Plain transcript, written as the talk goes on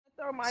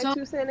throw my So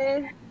 2 cents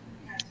in?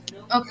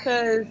 okay.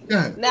 Because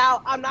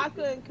now I'm not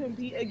going to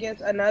compete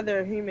against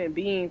another human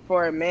being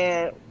for a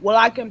man. Will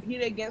I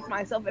compete against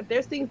myself? If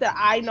there's things that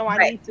I know I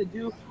Right. need to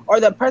do, or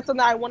the person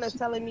that I want is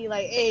telling me,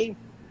 like, hey,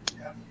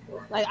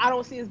 like, I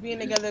don't see us being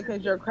together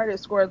because your credit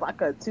score is like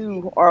a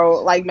 2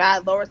 or like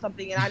mad low or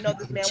something. And I know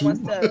this man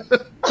wants Two. to,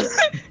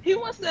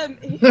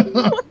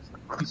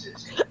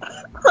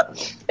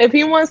 if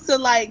he wants to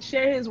like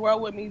share his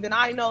world with me, then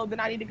I know then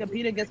I need to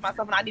compete against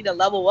myself and I need to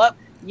level up.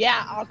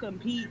 Yeah, I'll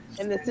compete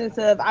in the sense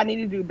of I need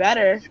to do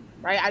better,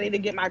 right? I need to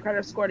get my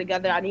credit score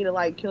together. I need to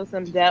like kill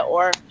some debt,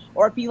 or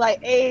if he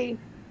like, hey,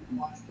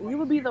 you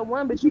would be the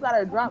one, but you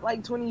gotta drop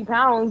like 20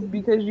 pounds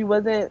because you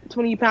wasn't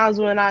 20 pounds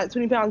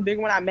 20 pounds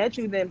bigger when I met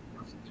you, then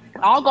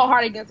I'll go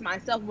hard against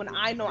myself when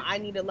I know I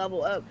need to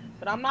level up.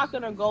 But I'm not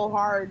gonna go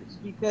hard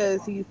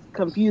because he's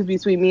confused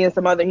between me and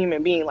some other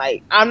human being.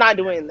 Like, I'm not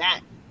doing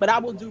that. But I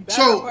will do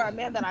better So for a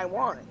man that I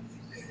want.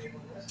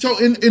 so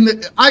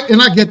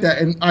I get that,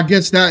 and I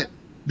guess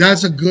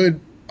that's a good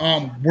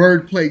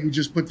word play you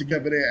just put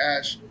together there,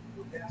 Ash.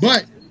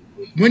 But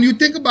when you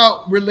think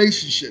about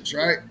relationships,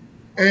 right?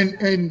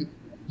 And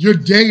you're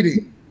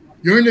dating,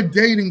 you're in the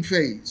dating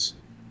phase.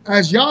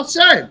 As y'all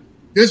said,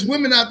 there's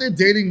women out there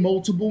dating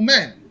multiple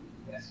men.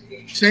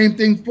 Same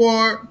thing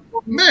for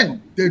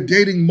men. They're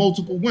dating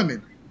multiple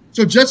women.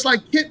 So just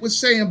like Kit was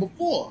saying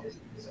before,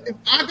 if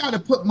I got to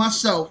put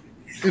myself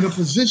in a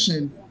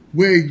position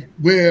where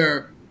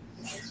I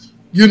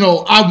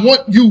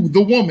want you,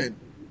 the woman,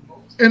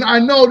 and I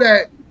know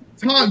that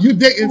Tom, you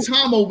dating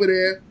Tom over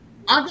there,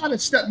 I got to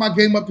step my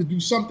game up to do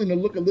something to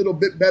look a little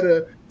bit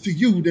better to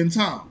you than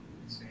Tom.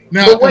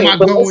 Now, But am wait, I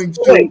going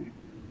wait.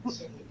 to?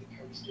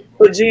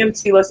 But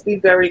GMT, let's be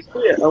very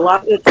clear. A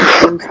lot of the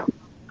times,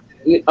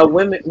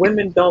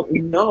 women don't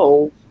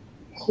know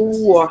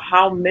who or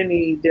how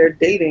many they're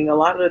dating. A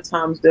lot of the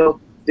times they'll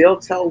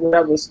tell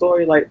whatever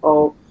story, like,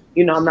 oh,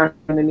 I'm not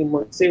taking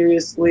anymore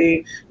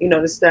seriously,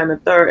 this, that, and the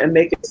third, and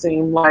make it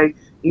seem like,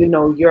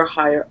 you're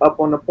higher up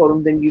on the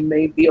podium than you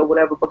may be or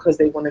whatever, because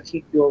they want to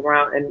keep you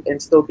around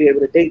and still be able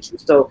to date you.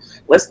 So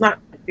let's not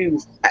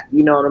confuse that,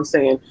 you know what I'm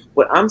saying?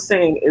 What I'm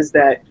saying is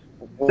that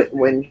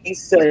when he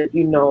said,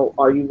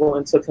 are you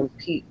willing to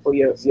compete for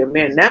your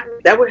man,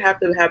 that would have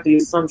to have the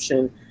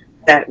assumption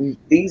that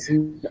these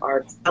men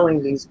are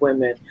telling these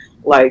women,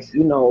 like,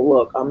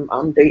 look,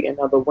 I'm dating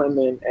other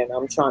women and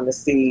I'm trying to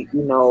see,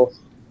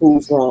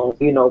 who's wrong,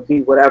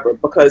 be whatever.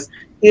 Because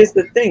here's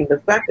the thing, the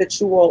fact that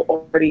you all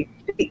already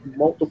date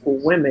multiple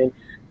women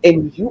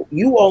and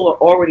you all are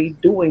already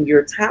doing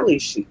your tally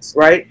sheets,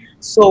 right?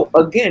 So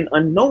again,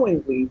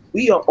 unknowingly,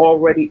 we are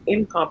already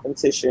in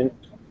competition,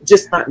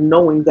 just not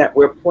knowing that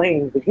we're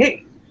playing the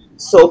game.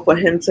 So for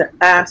him to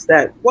ask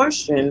that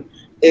question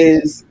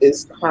is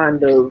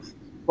kind of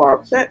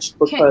far-fetched,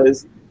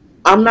 because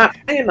I'm not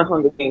playing the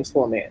Hunger Games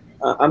for a man.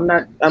 I'm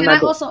not. Can I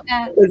also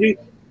add?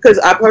 Because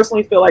I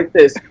personally feel like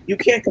this: you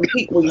can't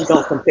compete when you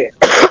don't compare,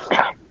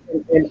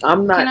 and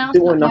I'm Can I not also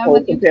doing the add whole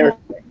with you? comparison.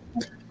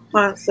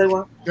 Huh? Say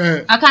what? Go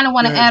ahead. I kind of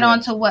want Go to ahead, add on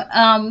Jack. to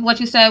what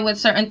you said with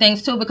certain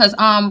things too, because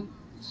a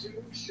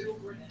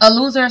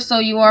loser, so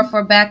you are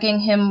for backing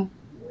him,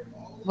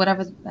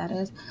 whatever that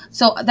is.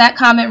 So that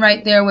comment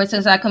right there where it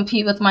says I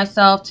compete with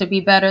myself to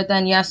be better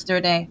than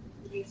yesterday.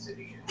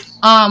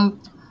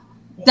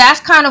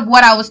 That's kind of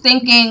what I was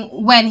thinking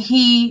when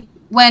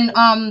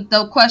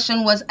the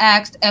question was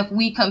asked if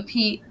we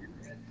compete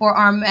for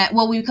our man.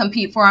 Will we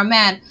compete for our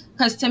man?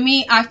 Because to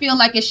me, I feel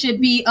like it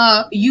should be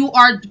you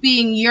are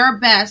being your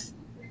best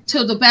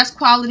to the best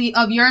quality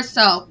of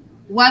yourself,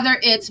 whether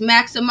it's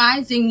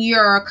maximizing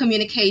your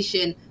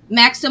communication,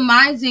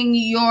 maximizing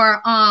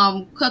your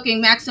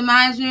cooking,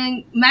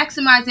 maximizing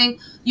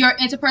your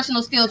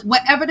interpersonal skills,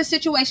 whatever the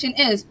situation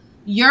is,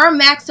 you're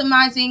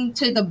maximizing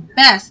to the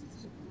best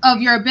of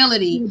your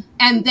ability.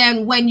 And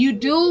then when you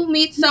do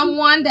meet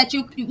someone that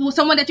you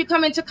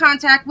come into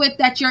contact with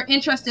that you're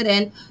interested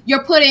in,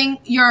 you're putting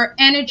your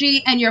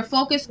energy and your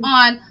focus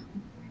on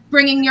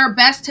bringing your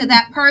best to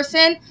that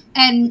person.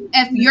 And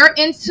if you're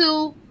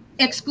into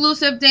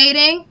exclusive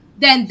dating,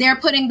 then they're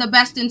putting the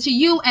best into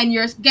you and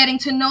you're getting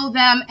to know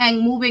them and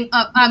moving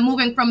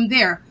from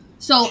there.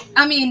 So,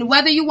 I mean,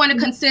 whether you want to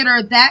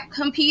consider that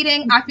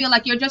competing, I feel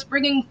like you're just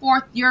bringing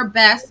forth your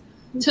best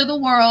to the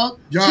world,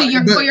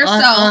 for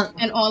yourself,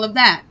 and all of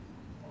that.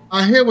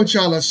 I hear what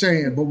y'all are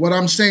saying, but what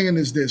I'm saying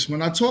is this.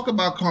 When I talk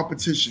about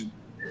competition,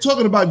 I'm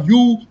talking about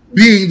you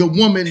being the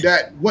woman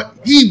that what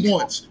he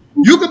wants.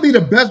 You could be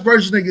the best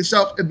version of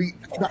yourself and be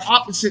the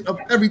opposite of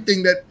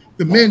everything that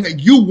the man that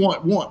you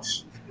want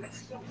wants.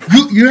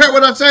 You heard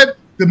what I said?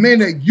 The man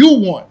that you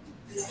want.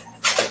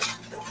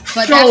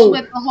 But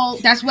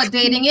that's what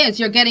dating is.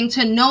 You're getting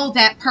to know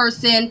that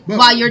person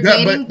while you're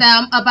dating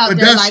them about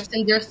their likes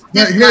and their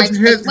dislikes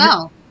as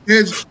well.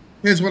 Here's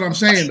what I'm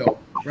saying though,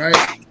 right?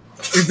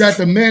 Is that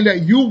the man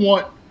that you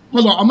want?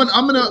 Hold on,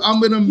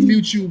 I'm gonna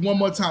mute you one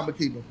more time,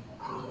 Akiva.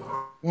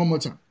 One more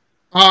time.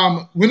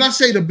 When I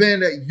say the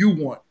man that you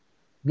want,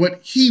 what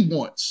he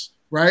wants,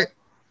 right,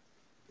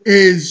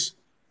 is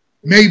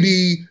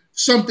maybe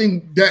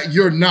something that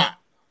you're not.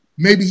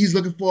 maybe he's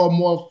looking for a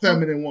more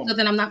feminine woman. So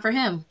then I'm not for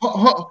him.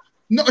 No,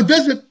 it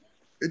doesn't.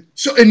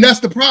 So, and that's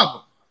the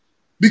problem,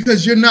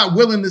 because you're not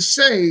willing to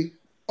say,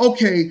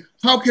 okay,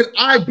 how can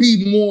I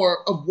be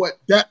more of what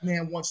that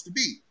man wants to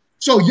be?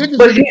 So you're just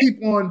going to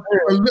keep on.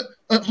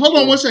 Hold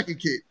on one second,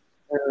 kid.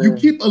 You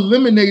keep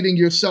eliminating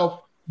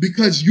yourself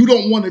because you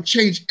don't want to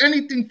change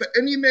anything for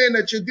any man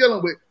that you're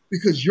dealing with,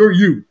 because you're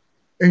you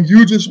and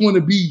you just want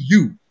to be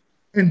you.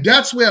 And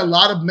that's where a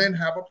lot of men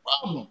have a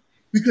problem,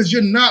 because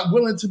you're not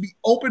willing to be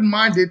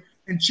open-minded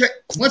and check.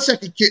 One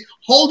second, kid.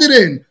 Hold it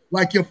in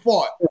like you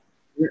fought.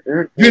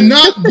 You're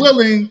not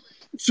willing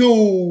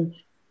to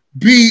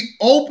be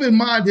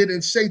open-minded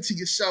and say to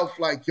yourself,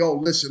 like, yo,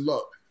 listen,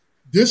 look,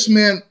 this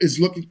man is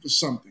looking for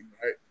something,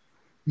 right?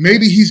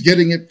 Maybe he's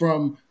getting it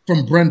from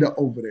Brenda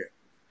over there.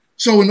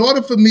 So in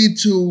order for me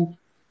to,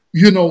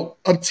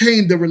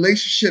 obtain the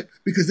relationship,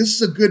 because this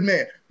is a good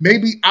man,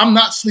 maybe I'm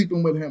not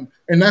sleeping with him,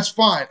 and that's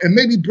fine. And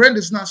maybe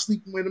Brenda's not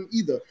sleeping with him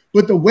either.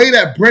 But the way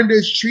that Brenda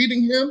is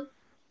treating him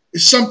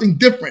is something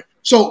different.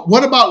 So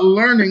what about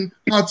learning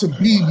how to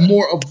be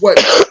more of what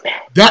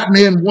that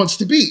man wants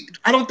to be?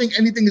 I don't think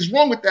anything is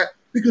wrong with that,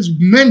 because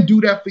men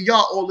do that for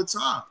y'all all the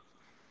time.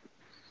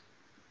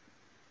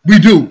 We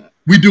do,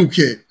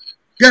 kid.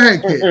 Go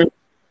ahead, kid.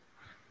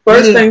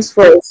 First things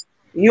first,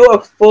 you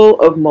are full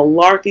of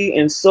malarkey,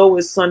 and so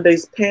is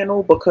Sunday's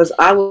panel, because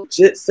I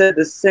legit said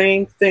the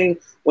same thing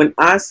when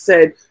I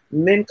said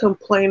men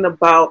complain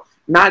about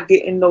not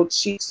getting no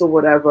cheeks or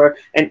whatever.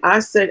 And I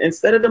said,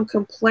 instead of them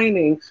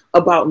complaining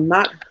about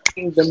not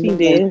being the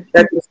men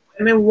that the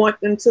women want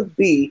them to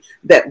be,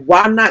 that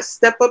why not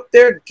step up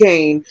their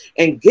game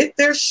and get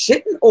their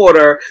shit in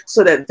order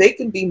so that they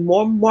can be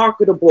more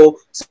marketable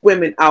to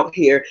women out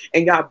here.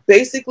 And y'all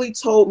basically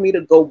told me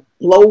to go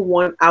blow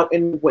one out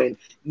in the wind.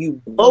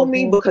 You blow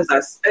me because I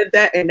said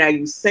that, and now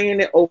you saying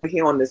it over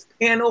here on this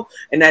panel,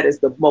 and that is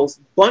the most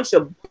bunch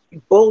of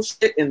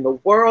bullshit in the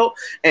world.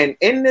 And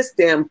I'm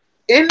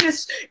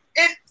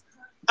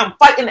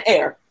fighting the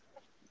air.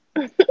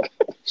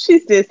 She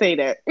did say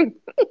that.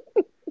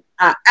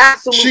 I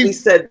absolutely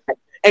said that.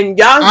 And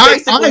y'all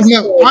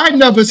I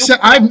never said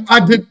I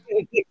did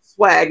get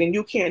swag, and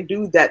you can't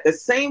do that. The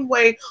same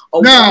way a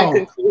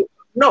woman can.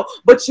 No,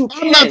 but you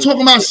can. I'm not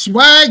talking about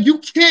swag. You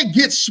can't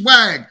get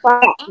swag.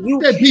 You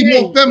can't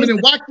be more feminine.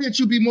 Why can't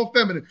you be more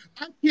feminine?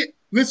 I can't.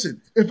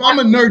 Listen, if I'm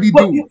a nerdy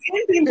dude, you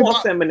can be more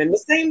feminine. The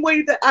same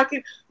way that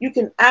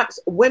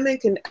women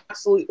can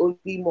absolutely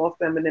be more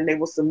feminine. They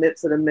will submit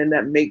to the men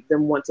that make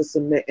them want to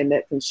submit, and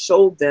that can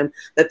show them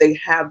that they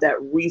have that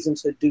reason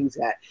to do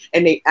that,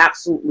 and they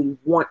absolutely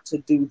want to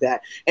do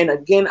that. And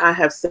again, I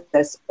have said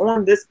this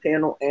on this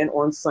panel and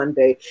on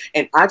Sunday,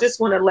 and I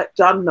just want to let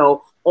y'all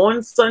know.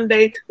 On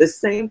Sunday, the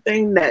same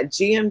thing that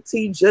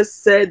GMT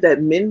just said that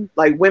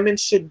women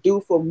should do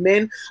for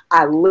men,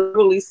 I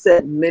literally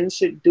said men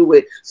should do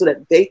it so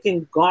that they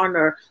can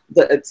garner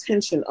the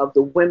attention of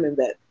the women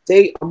that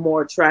they are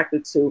more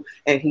attracted to.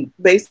 And he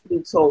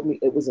basically told me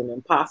it was an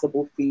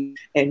impossible feat.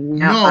 And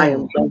now I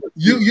am done with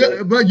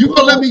but you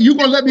gonna let me finish?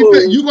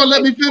 You gonna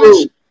let me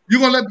finish?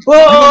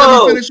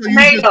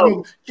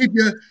 Or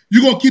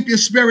you gonna keep your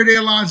Spirit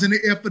Airlines in the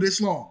air for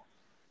this long?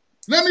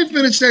 Let me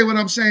finish saying what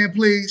I'm saying,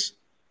 please.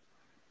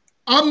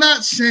 I'm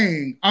not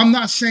saying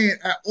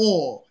at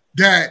all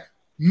that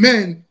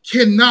men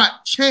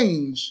cannot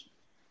change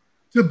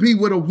to be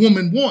what a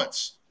woman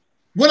wants.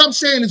 What I'm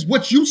saying is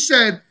what you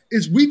said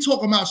is we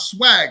talking about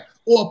swag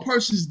or a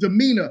person's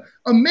demeanor.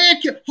 A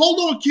man can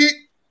hold on, kid.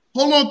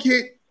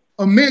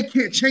 A man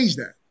can't change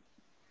that.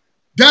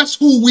 That's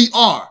who we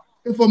are.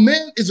 If a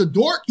man is a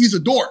dork, he's a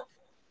dork.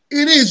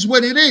 It is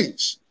what it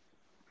is.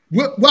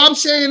 What I'm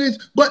saying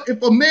is, but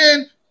if a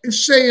man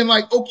is saying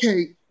like,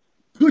 okay,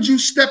 could you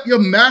step your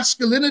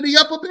masculinity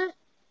up a bit?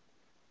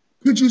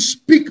 Could you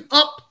speak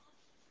up?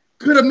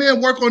 Could a man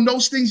work on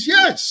those things?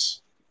 Yes.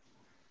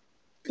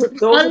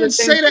 I didn't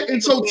say that in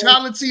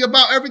totality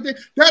about everything.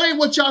 That ain't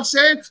what y'all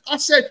said. I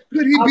said,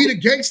 could he be the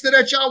gangster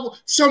that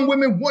some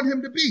women want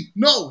him to be?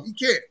 No, he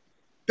can't.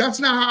 That's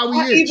not how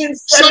he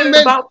is. Some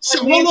men,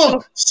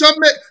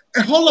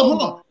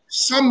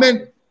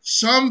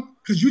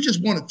 because you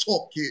just want to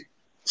talk, kid.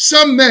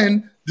 Some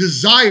men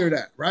desire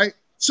that, right?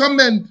 Some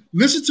men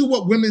listen to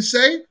what women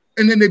say,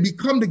 and then they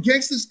become the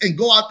gangsters and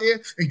go out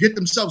there and get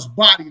themselves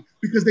bodied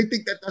because they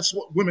think that that's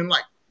what women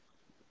like.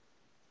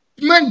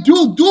 Men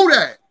do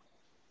that.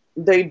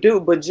 They do,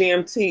 but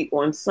GMT,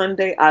 on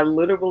Sunday, I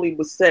literally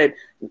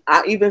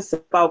I even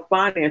said about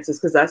finances,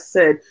 because I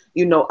said,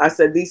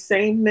 these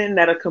same men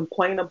that are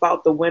complaining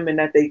about the women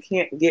that they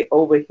can't get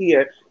over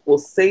here will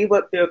save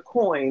up their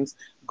coins,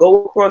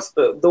 go across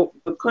the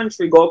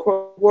country, go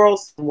across the world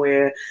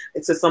somewhere,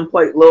 to some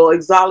little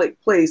exotic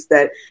place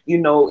that,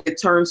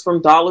 it turns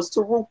from dollars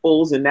to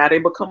rubles, and now they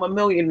become a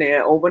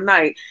millionaire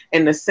overnight.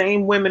 And the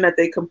same women that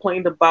they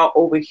complained about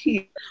over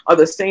here are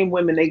the same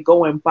women they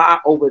go and buy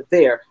over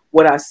there.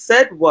 What I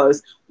said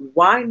was,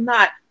 why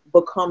not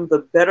become the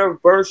better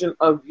version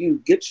of you?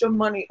 Get your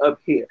money up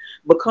here.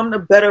 Become the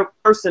better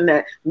person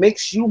that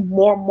makes you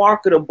more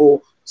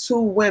marketable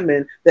two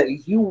women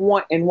that you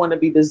want and want to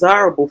be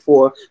desirable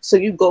for. So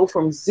you go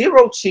from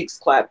 0 cheeks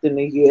clapped in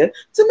a year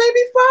to maybe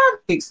 5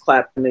 cheeks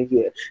clapped in a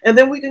year. And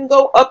then we can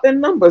go up in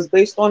numbers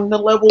based on the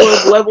level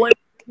of leveling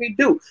we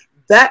do.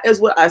 That is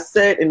what I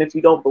said. And if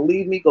you don't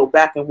believe me, go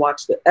back and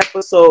watch the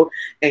episode.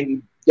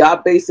 And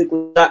y'all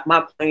basically got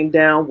my plane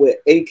down with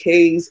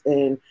AKs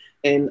and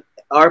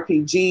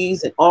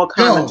RPGs and all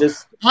kind of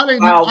just. I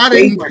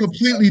didn't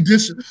completely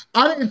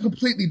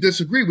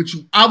disagree with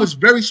you. I was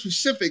very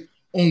specific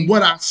on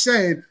what I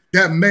said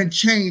that men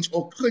change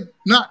or could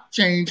not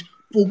change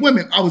for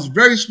women. I was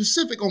very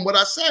specific on what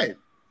I said.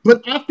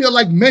 But I feel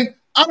like men,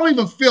 I don't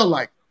even feel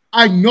like,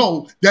 I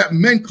know that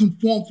men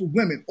conform for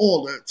women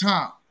all the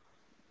time.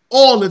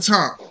 All the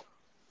time.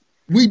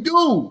 We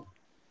do.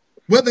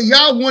 Whether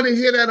y'all want to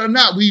hear that or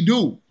not, we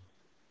do.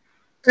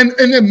 And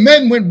then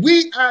men, when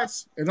we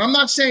ask, and I'm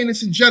not saying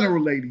this in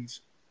general, ladies,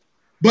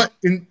 but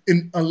in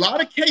a lot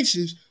of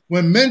cases,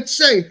 when men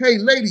say, hey,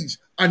 ladies,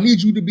 I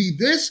need you to be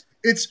this,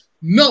 it's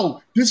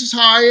no, this is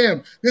how I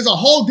am. There's a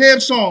whole damn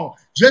song,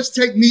 just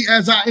take me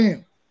as I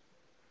am.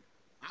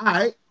 All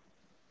right.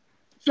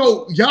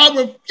 So y'all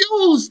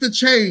refuse to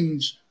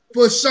change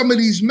for some of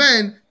these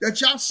men that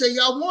y'all say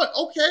y'all want.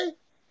 Okay.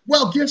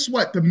 Well, guess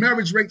what? The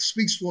marriage rate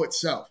speaks for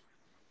itself.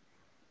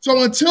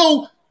 So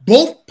until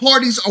both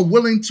parties are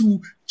willing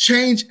to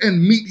change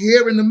and meet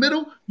here in the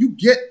middle, you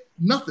get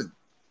nothing.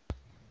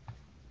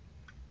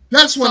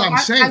 That's what I'm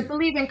saying. I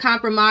believe in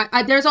compromise.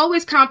 There's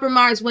always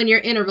compromise when you're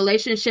in a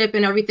relationship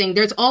and everything.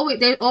 There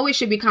always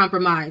should be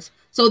compromise.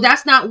 So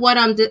that's not what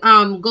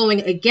I'm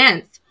going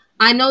against.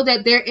 I know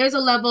that there is a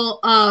level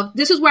of,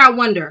 this is where I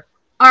wonder,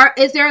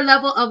 is there a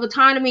level of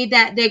autonomy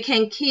that they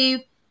can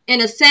keep in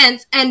a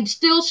sense and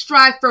still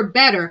strive for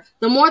better?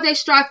 The more they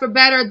strive for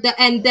better,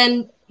 and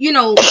then,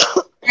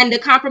 and the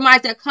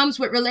compromise that comes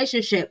with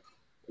relationship.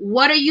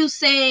 What are you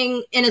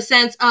saying in a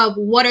sense of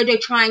what are they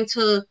trying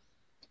to,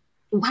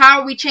 how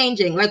are we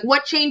changing? Like,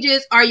 what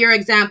changes are your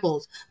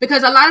examples?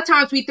 Because a lot of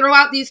times we throw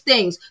out these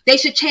things. They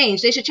should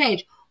change. They should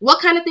change.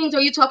 What kind of things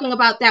are you talking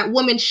about that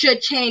women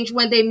should change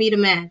when they meet a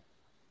man?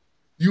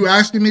 You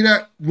asking me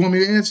that? You want me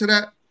to answer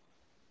that?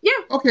 Yeah.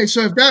 Okay,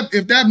 so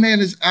if that man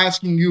is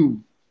asking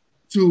you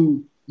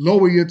to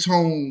lower your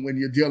tone when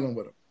you're dealing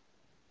with him,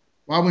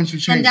 why wouldn't you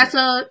change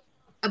that?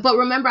 But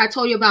remember, I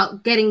told you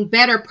about getting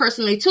better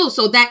personally too.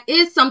 So that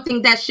is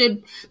something that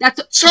should.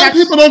 Some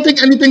people don't think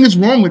anything is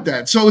wrong with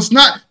that. So it's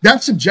not,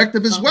 that's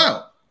subjective as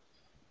well.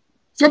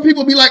 Some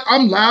people be like,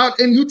 I'm loud,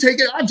 and you take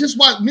it. I just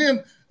watched me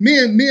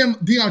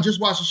and Dion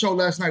just watched a show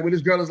last night where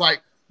this girl is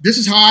like, this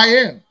is how I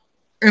am,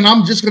 and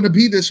I'm just gonna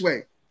be this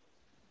way.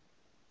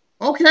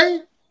 Okay.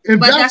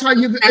 And that's how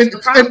you and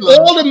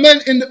all the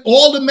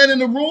men in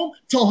the room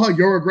told her,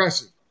 you're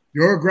aggressive.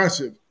 You're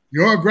aggressive.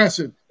 You're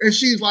aggressive. And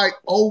she's like,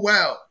 oh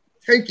well,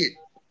 take it.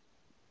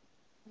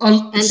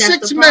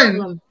 6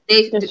 men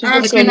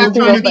asking her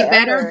to be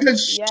better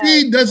because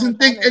she doesn't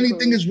think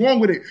anything is wrong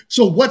with it.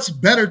 So what's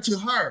better to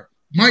her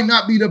might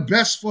not be the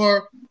best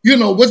for,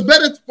 what's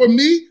better for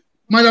me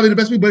might not be the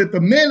best for me. But if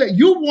the man that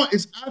you want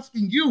is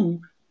asking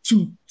you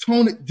to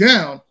tone it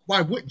down,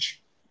 why wouldn't you?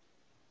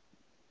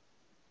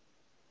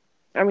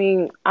 I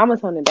mean, I'm going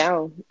to tone it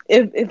down.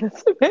 If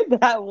it's a man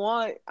that I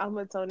want, I'm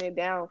going to tone it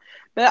down.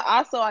 But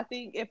also, I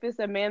think if it's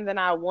a man that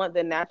I want,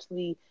 then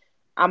naturally,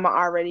 I'm going to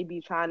already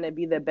be trying to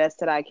be the best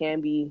that I can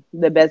be,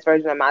 the best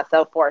version of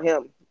myself for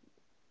him.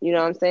 You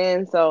know what I'm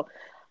saying? So,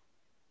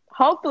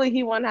 hopefully,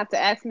 he won't have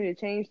to ask me to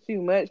change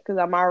too much because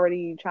I'm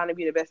already trying to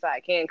be the best that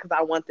I can because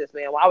I want this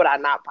man. Why would I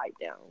not pipe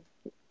down?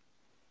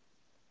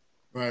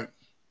 Right.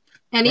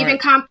 And even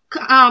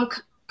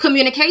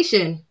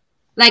communication.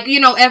 Like,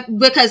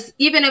 because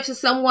even if it's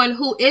someone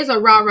who is a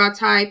rah-rah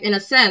type in a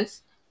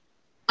sense,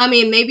 I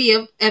mean,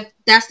 maybe if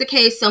that's the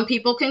case, some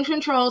people can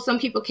control, some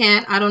people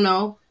can't. I don't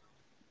know.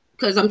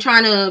 Because I'm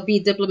trying to be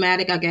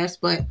diplomatic, I guess.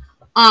 But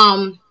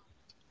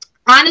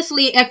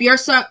honestly,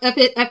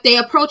 if they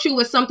approach you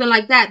with something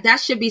like that,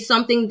 that should be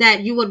something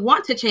that you would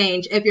want to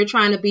change if you're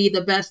trying to be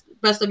the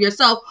best of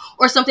yourself,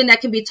 or something that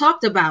can be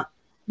talked about.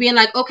 Being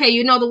like, okay,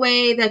 the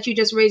way that you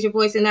just raise your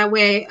voice in that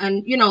way,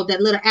 and that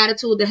little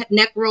attitude, the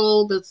neck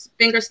roll, the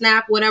finger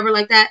snap, whatever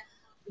like that,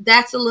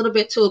 that's a little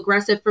bit too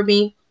aggressive for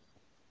me.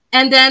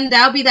 And then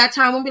that'll be that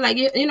time when be like,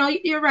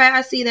 you're right,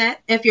 I see that.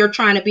 If you're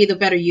trying to be the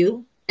better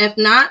you, if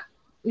not,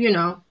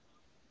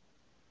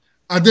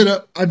 I did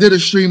a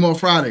stream on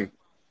Friday,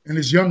 and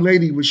this young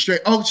lady was straight.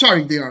 Oh,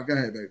 sorry, Dion, go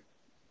ahead, baby.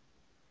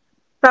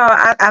 So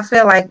I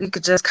feel like we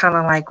could just kind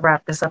of like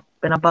wrap this up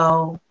in a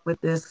bow with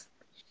this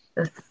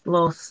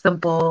little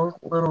simple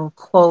little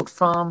quote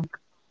from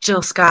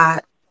Jill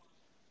Scott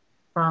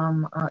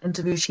from an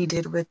interview she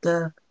did with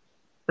the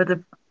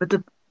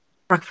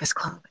Breakfast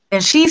Club.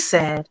 And she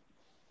said,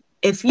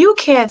 if you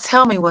can't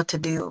tell me what to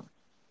do,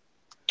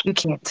 you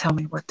can't tell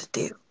me what to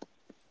do.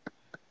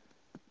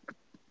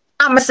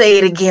 I'm going to say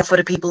it again for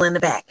the people in the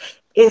back.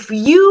 If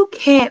you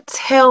can't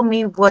tell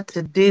me what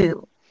to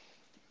do,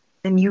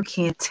 then you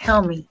can't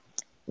tell me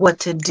what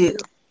to do.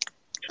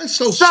 That's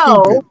so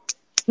stupid.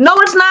 No,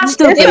 it's not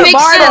stupid. It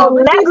makes sense.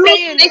 Let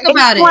me think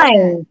about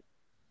it.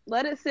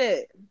 Let it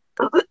sit.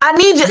 I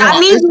need you. No, I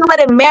need you to let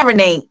it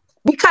marinate.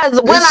 Because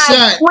when it's I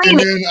sad, explain and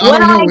it, then I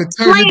when don't I know.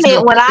 explain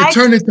it, when I It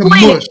turned into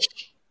explain mush. it,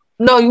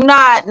 no, you're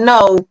not.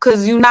 No,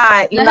 because you're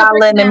not Let her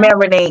break letting it it down.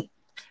 marinate.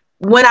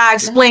 When I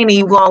explain it,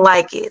 you're gonna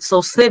like it.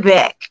 So sit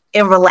back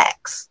and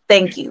relax.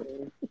 Thank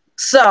you.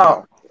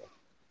 So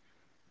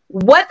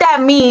what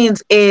that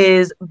means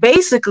is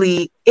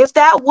basically if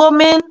that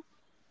woman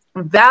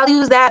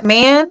values that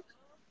man,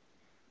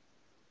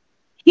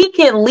 he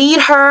can lead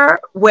her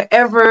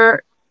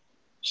wherever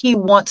he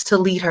wants to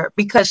lead her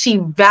because she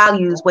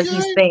values what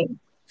he's Okay, saying.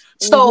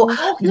 So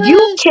you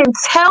okay. can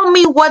tell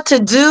me what to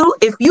do.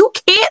 If you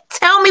can't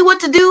tell me what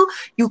to do,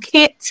 you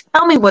can't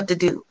tell me what to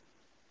do.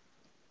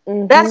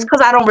 That's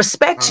because I don't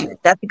respect All you.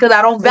 right. That's because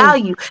I don't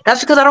value you.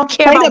 That's because I don't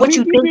care Play about the what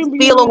pew you pew think, pew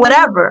feel, or pew.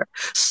 whatever.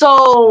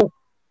 So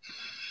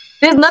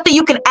there's nothing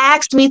you can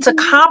ask me to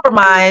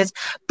compromise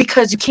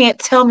because you can't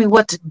tell me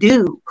what to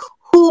do.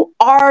 Who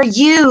are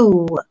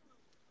you?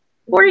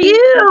 Who are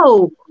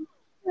you?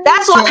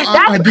 That's So what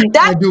I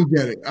do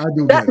get it. I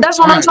do get it. that's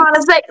All what I'm right, trying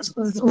to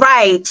say.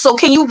 Right. So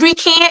can you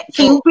recant?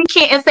 Can you so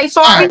recant and say all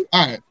sorry? right,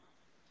 all right.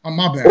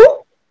 My bad. Ooh,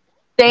 My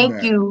thank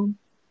bad. you.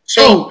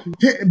 Thank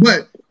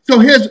So,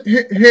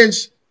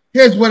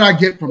 here's what I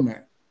get from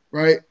that,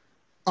 right?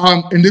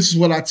 And this is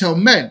what I tell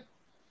men.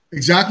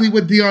 Exactly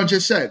what Dion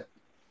just said.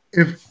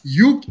 If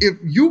you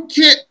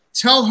can't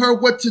tell her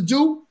what to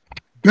do,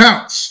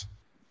 bounce.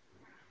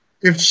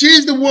 If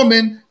she's the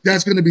woman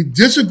that's going to be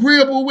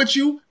disagreeable with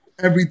you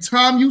every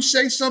time you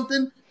say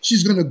something,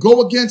 she's going to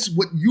go against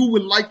what you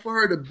would like for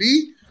her to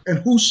be and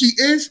who she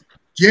is,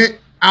 get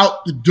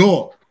out the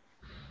door.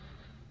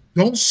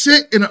 Don't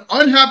sit in an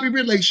unhappy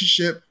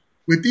relationship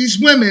with these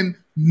women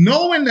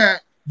knowing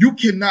that you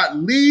cannot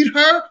lead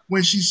her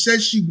when she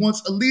says she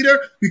wants a leader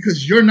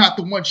because you're not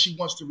the one she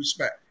wants to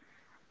respect.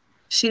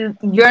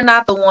 You're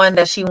not the one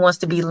that she wants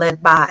to be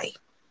led by.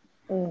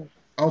 Okay.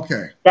 All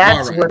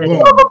That's right. what it Boom.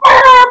 is.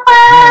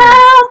 Boom.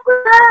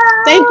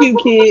 Thank you,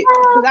 kid,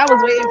 because I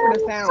was waiting for the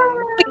sound.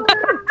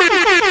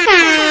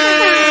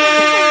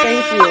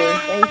 Thank you.